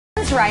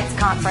men's rights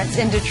conference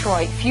in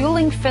Detroit,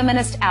 fueling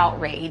feminist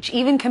outrage,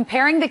 even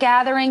comparing the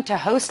gathering to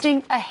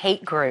hosting a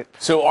hate group.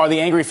 So are the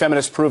angry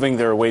feminists proving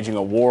they're waging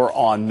a war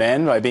on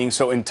men by being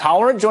so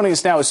intolerant? Joining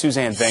us now is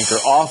Suzanne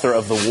Venker, author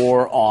of The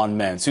War on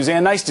Men.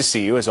 Suzanne, nice to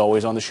see you, as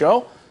always, on the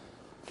show.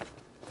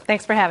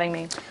 Thanks for having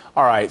me.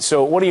 All right,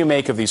 so what do you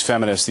make of these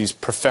feminists, these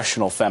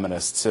professional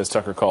feminists, as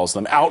Tucker calls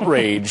them,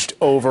 outraged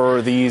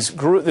over this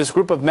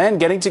group of men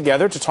getting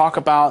together to talk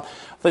about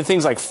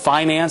things like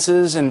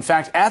finances? In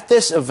fact, at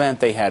this event,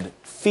 they had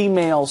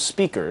female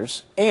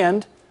speakers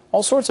and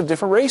all sorts of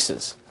different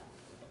races.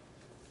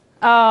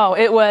 Oh,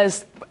 it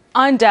was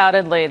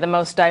undoubtedly the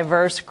most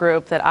diverse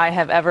group that I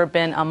have ever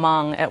been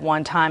among at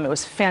one time. It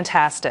was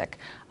fantastic.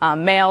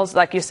 Males,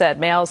 like you said,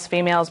 males,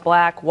 females,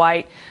 black,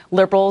 white,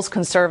 liberals,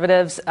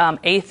 conservatives,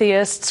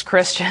 atheists,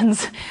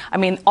 Christians. I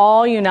mean,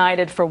 all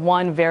united for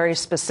one very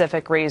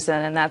specific reason,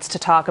 and that's to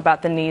talk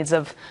about the needs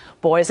of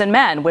boys and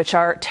men, which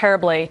are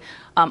terribly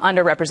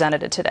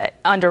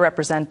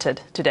underrepresented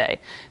today.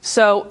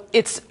 So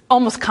it's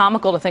almost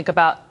comical to think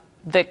about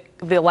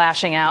the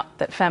lashing out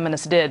that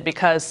feminists did,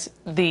 because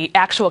the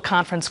actual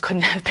conference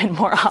couldn't have been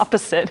more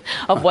opposite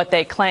of what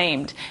they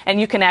claimed.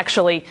 And you can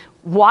actually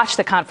watch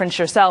the conference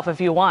yourself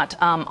if you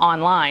want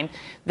online.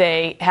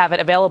 They have it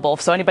available,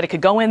 so anybody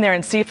could go in there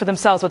and see for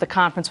themselves what the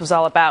conference was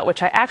all about,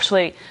 which I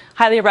actually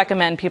highly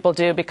recommend people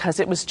do, because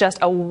it was just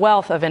a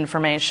wealth of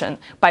information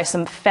by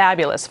some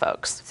fabulous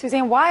folks.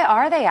 Suzanne, why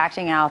are they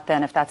acting out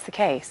then, if that's the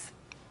case?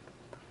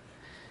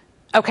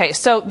 Okay,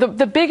 so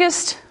the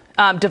biggest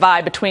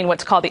divide between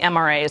what's called the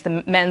MRAs,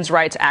 the men's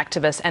rights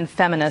activists, and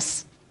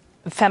feminist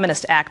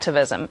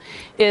activism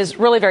is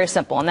really very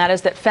simple, and that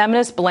is that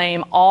feminists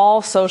blame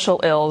all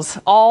social ills,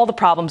 all the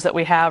problems that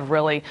we have,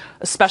 really,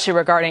 especially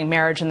regarding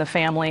marriage and the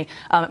family,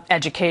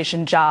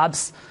 education,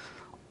 jobs,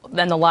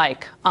 and the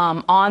like,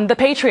 on the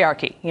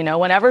patriarchy. You know,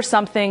 whenever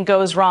something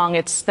goes wrong,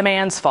 it's the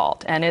man's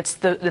fault, and it's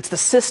the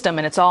system,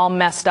 and it's all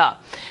messed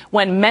up.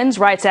 When men's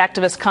rights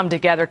activists come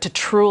together to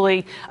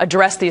truly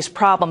address these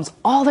problems,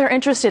 all they're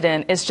interested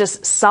in is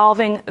just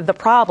solving the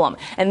problem.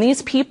 And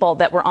these people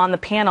that were on the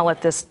panel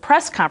at this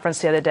press conference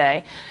the other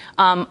day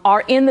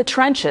are in the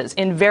trenches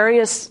in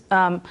various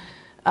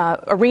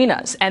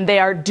arenas, and they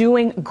are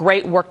doing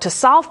great work to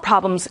solve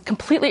problems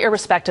completely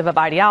irrespective of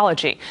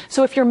ideology.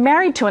 So if you're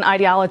married to an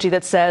ideology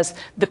that says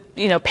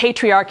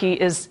patriarchy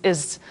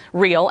is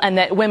real and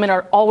that women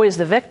are always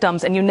the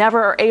victims, and you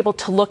never are able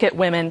to look at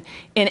women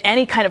in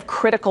any kind of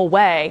critical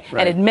way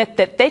and admit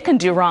that they can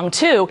do wrong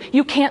too,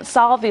 you can't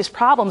solve these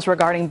problems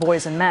regarding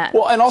boys and men.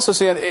 Well, and also,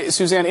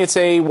 Suzanne, it's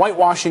a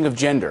whitewashing of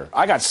gender.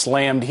 I got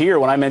slammed here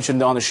when I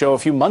mentioned on the show a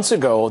few months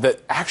ago that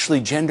actually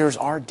genders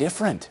are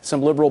different.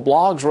 Some liberal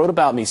blogs wrote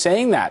about me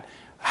saying that.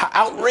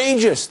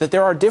 Outrageous that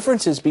there are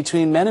differences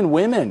between men and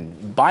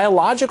women,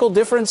 biological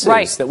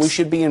differences that we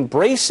should be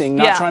embracing,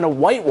 not trying to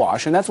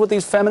whitewash, and that's what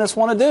these feminists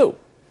want to do.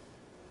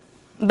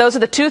 Those are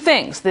the two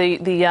things.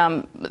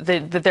 That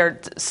they're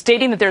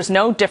stating that there's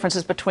no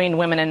differences between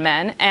women and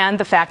men, and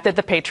the fact that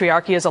the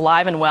patriarchy is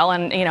alive and well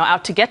and,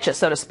 out to get you,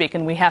 so to speak,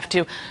 and we have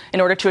to,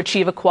 in order to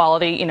achieve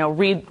equality,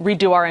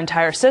 redo our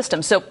entire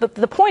system. So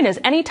the point is,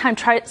 anytime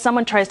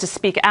someone tries to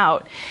speak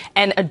out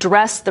and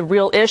address the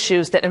real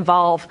issues that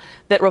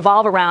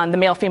revolve around the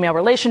male-female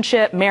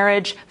relationship,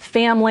 marriage,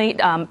 family,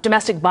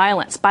 domestic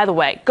violence, by the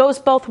way, goes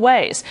both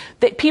ways.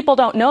 People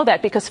don't know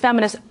that because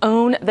feminists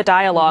own the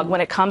dialogue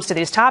when it comes to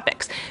these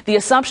topics. The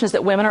assumption is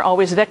that women are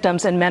always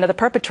victims and men are the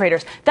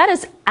perpetrators. That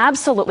is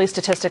absolutely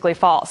statistically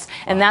false.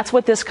 And that's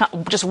what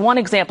just one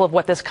example of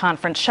what this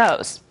conference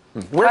shows.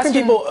 Where can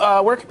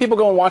people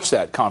go and watch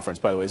that conference,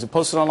 by the way? Is it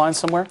posted online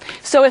somewhere?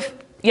 So if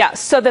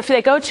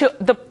they go to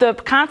the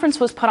conference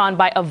was put on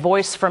by A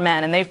Voice for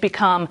Men, and they've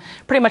become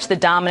pretty much the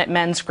dominant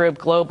men's group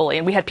globally.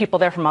 And we had people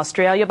there from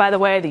Australia, by the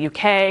way, the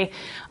UK,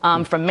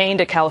 from Maine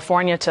to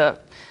California to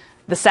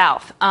the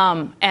South.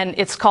 And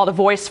it's called A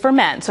Voice for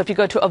Men. So if you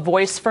go to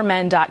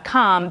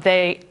avoiceformen.com,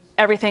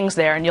 everything's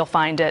there, and you'll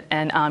find it.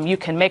 And you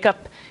can make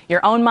up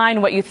your own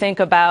mind what you think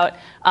about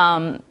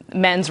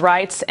men's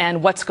rights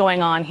and what's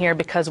going on here,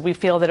 because we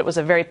feel that it was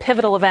a very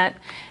pivotal event,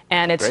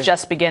 and it's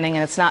just beginning,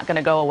 and it's not going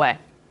to go away.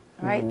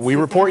 All right, we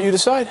report, you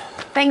decide.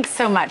 Thanks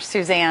so much,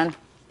 Suzanne.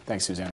 Thanks, Suzanne.